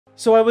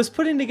So I was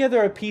putting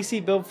together a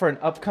PC build for an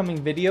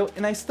upcoming video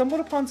and I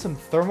stumbled upon some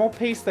thermal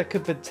paste that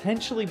could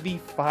potentially be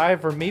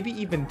 5 or maybe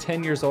even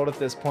 10 years old at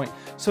this point.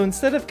 So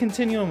instead of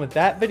continuing with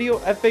that video,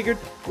 I figured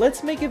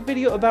let's make a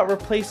video about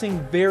replacing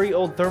very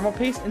old thermal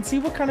paste and see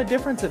what kind of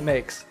difference it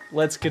makes.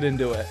 Let's get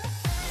into it.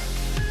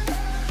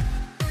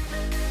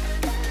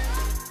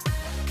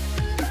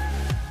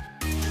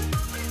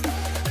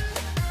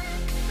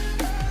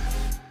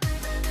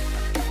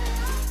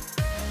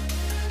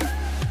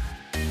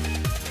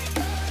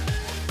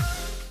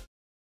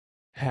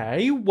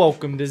 Hey,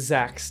 welcome to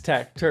Zach's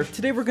Tech Turf.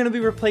 Today we're going to be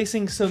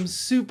replacing some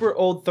super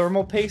old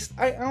thermal paste.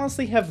 I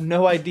honestly have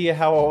no idea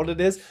how old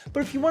it is,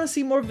 but if you want to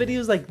see more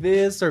videos like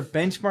this, or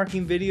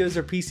benchmarking videos,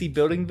 or PC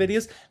building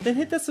videos, then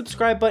hit that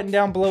subscribe button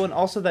down below and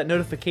also that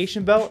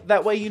notification bell.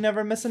 That way you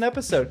never miss an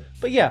episode.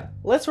 But yeah,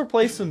 let's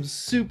replace some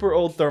super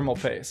old thermal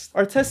paste.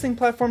 Our testing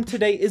platform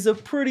today is a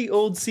pretty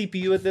old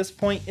CPU at this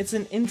point. It's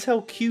an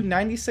Intel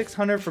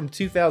Q9600 from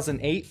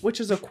 2008, which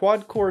is a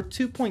quad-core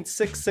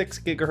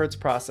 2.66 GHz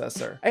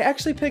processor. I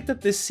actually picked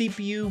up this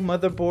CPU,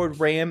 motherboard,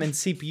 RAM, and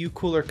CPU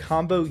cooler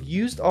combo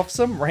used off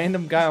some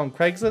random guy on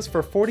Craigslist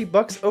for 40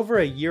 bucks over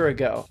a year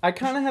ago. I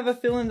kind of have a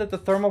feeling that the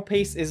thermal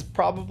paste is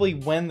probably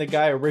when the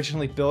guy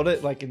originally built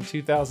it, like in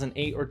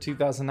 2008 or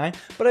 2009,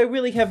 but I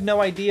really have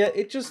no idea.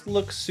 It just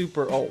looks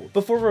super old.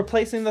 Before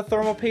replacing the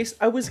thermal paste,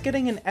 I was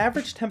getting an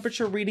average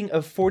temperature reading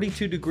of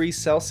 42 degrees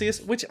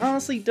Celsius, which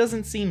honestly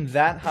doesn't seem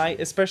that high,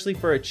 especially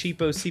for a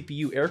cheapo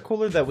CPU air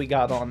cooler that we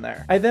got on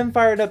there. I then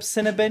fired up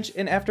Cinebench,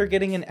 and after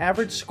getting an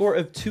average score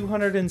of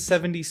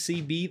 270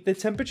 CB, the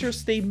temperature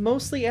stayed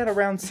mostly at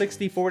around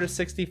 64 to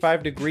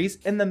 65 degrees,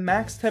 and the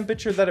max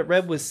temperature that it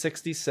read was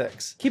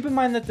 66. Keep in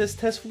mind that this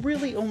test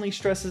really only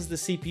stresses the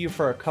CPU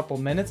for a couple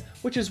minutes,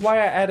 which is why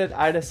I added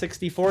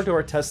IDA64 to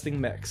our testing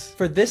mix.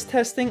 For this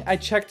testing, I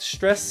checked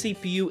stress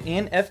CPU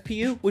and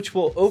FPU, which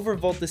will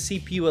overvolt the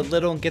CPU a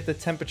little and get the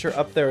temperature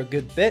up there a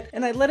good bit,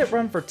 and I let it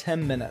run for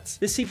 10 minutes.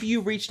 The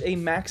CPU reached a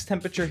max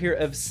temperature here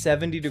of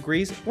 70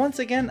 degrees, once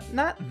again,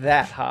 not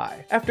that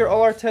high. After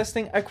all our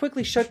testing, I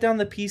quickly shut down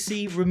the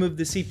PC, removed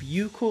the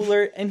CPU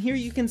cooler, and here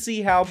you can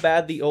see how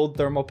bad the old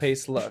thermal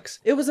paste looks.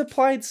 It was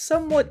applied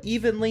somewhat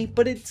evenly,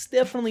 but it's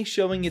definitely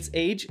showing its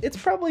age. It's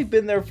probably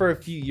been there for a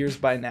few years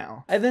by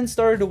now. I then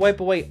started to wipe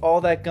away all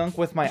that gunk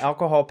with my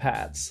alcohol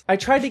pads. I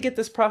tried to get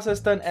this process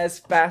done as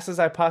fast as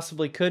I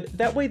possibly could,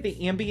 that way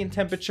the ambient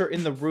temperature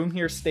in the room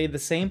here stayed the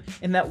same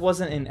and that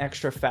wasn't an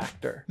extra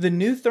factor. The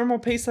new thermal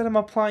paste that I'm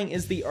applying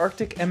is the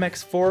Arctic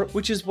MX4,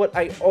 which is what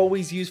I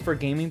always use for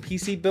gaming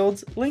PC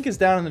builds. Link is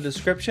down in the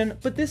description,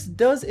 but this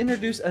does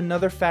introduce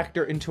another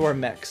factor into our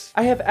mix.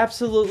 I have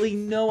absolutely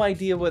no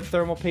idea what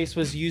thermal paste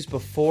was used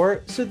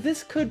before, so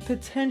this could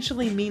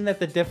potentially mean that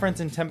the difference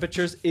in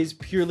temperatures is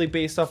purely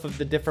based off of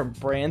the different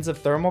brands of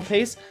thermal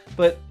paste,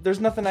 but there's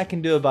nothing I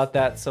can do about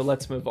that, so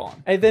let's move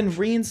on. I then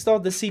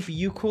reinstalled the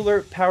CPU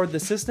cooler, powered the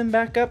system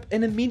back up,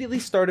 and immediately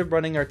started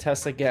running our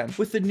tests again.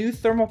 With the new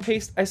thermal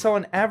paste, I saw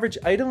an average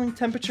idling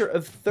temperature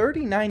of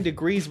 39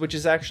 degrees, which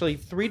is actually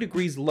 3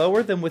 degrees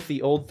lower than with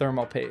the old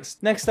thermal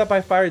paste. Next up,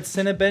 I fired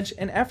Cinebench,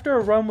 and after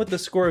a run with a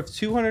score of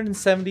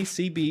 270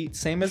 CB,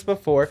 same as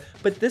before,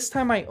 but this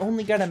time I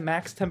only got a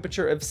max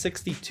temperature of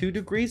 62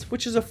 degrees,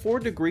 which is a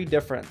 4-degree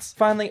difference.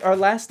 Finally, our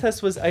last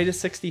test was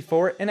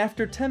IDA64, and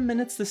after 10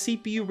 minutes, the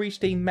CPU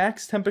reached a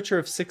max temperature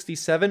of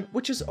 67,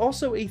 which is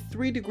also a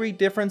 3-degree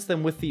difference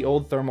than with the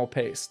old thermal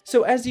paste.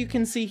 So as you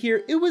can see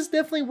here, it was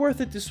definitely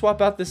worth it to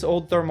swap out this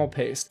old thermal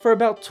paste. For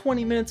about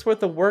 20 minutes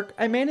worth of work,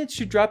 I managed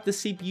to drop the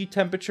CPU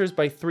temperatures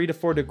by 3 to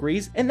 4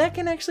 degrees, and that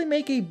can actually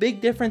make a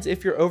big difference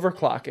if you're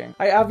overclocking.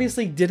 I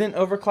obviously didn't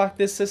overclock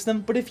this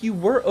system, but if you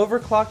were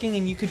overclocking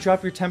and you could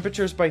drop your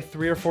temperatures by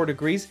 3 or 4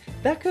 degrees,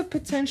 that could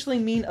potentially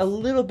mean a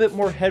little bit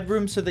more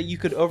headroom so that you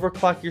could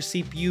overclock your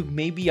CPU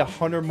maybe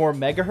 100 more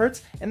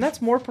megahertz, and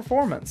that's more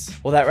performance.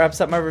 Well, that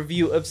wraps up my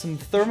review of some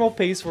thermal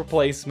paste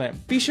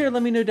replacement. Be sure to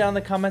let me know down in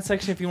the comment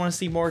section if you want to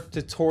see more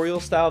tutorial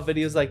style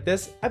videos like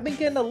this. I've been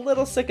getting a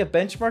little sick of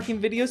benchmarking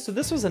videos, so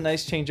this was a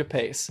nice change of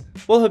pace.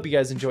 Well, hope you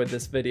guys enjoyed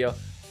this video.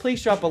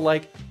 Please drop a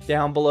like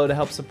down below to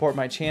help support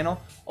my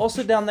channel.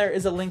 Also down there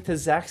is a link to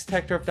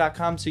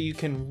zachstechturf.com so you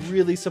can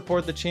really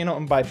support the channel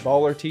and buy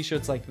baller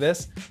t-shirts like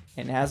this.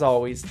 And as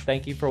always,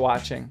 thank you for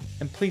watching,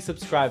 and please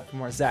subscribe for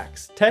more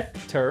Zach's Tech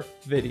Turf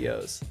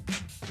videos.